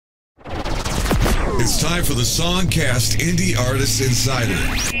It's time for the Songcast Indie Artist Insider,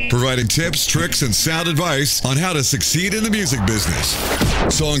 providing tips, tricks, and sound advice on how to succeed in the music business.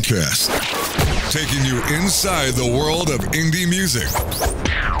 Songcast, taking you inside the world of indie music.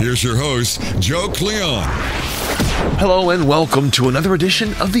 Here's your host, Joe Cleon. Hello and welcome to another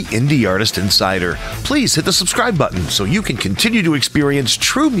edition of the Indie Artist Insider. Please hit the subscribe button so you can continue to experience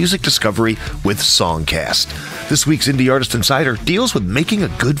true music discovery with Songcast. This week's Indie Artist Insider deals with making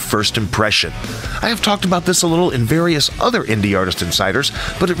a good first impression. I have talked about this a little in various other Indie Artist Insiders,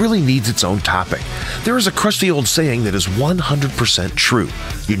 but it really needs its own topic. There is a crusty old saying that is 100% true.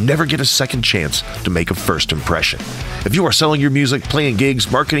 You never get a second chance to make a first impression. If you are selling your music, playing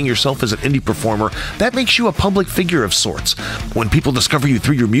gigs, marketing yourself as an indie performer, that makes you a public figure of sorts. When people discover you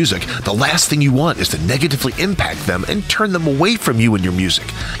through your music, the last thing you want is to negatively impact them and turn them away from you and your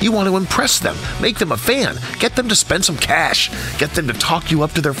music. You want to impress them, make them a fan, get them to spend some cash, get them to talk you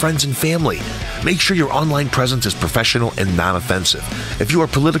up to their friends and family. Make sure your online presence is professional and non-offensive. If you are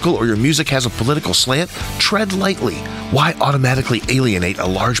political or your music has a political slant, tread lightly. Why automatically alienate a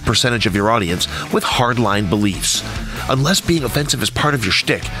large percentage of your audience with hardline beliefs? Unless being offensive is part of your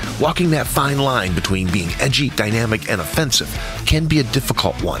shtick, walking that fine line between being edgy, dynamic, and offensive can be a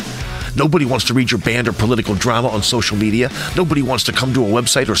difficult one. Nobody wants to read your band or political drama on social media. Nobody wants to come to a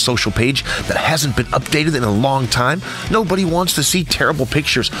website or social page that hasn't been updated in a long time. Nobody wants to see terrible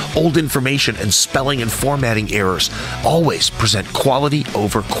pictures, old information, and spelling and formatting errors. Always present quality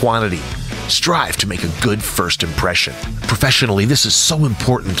over quantity. Strive to make a good first impression. Professionally, this is so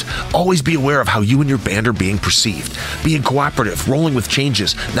important. Always be aware of how you and your band are being perceived. Being cooperative, rolling with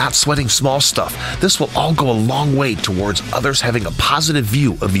changes, not sweating small stuff. This will all go a long way towards others having a positive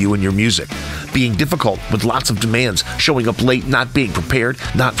view of you and your music. Being difficult with lots of demands, showing up late, not being prepared,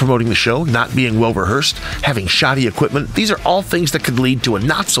 not promoting the show, not being well rehearsed, having shoddy equipment. These are all things that could lead to a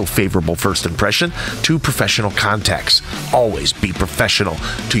not so favorable first impression to professional contacts. Always be professional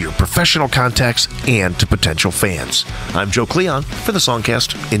to your professional contacts and to potential fans. I'm Joe Cleon for the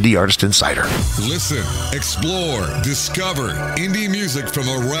Songcast Indie Artist Insider. Listen, explore, discover indie music from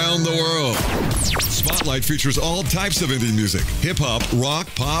around the world. Spotlight features all types of indie music: hip-hop, rock,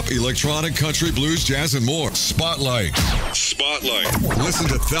 pop, electronic, country, blues, jazz, and more. Spotlight. Listen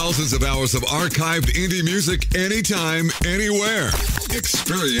to thousands of hours of archived indie music anytime, anywhere.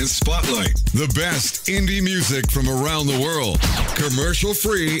 Experience Spotlight, the best indie music from around the world.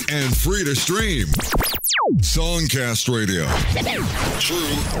 Commercial-free and free to stream. Songcast Radio.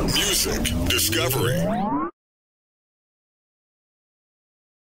 True music discovery.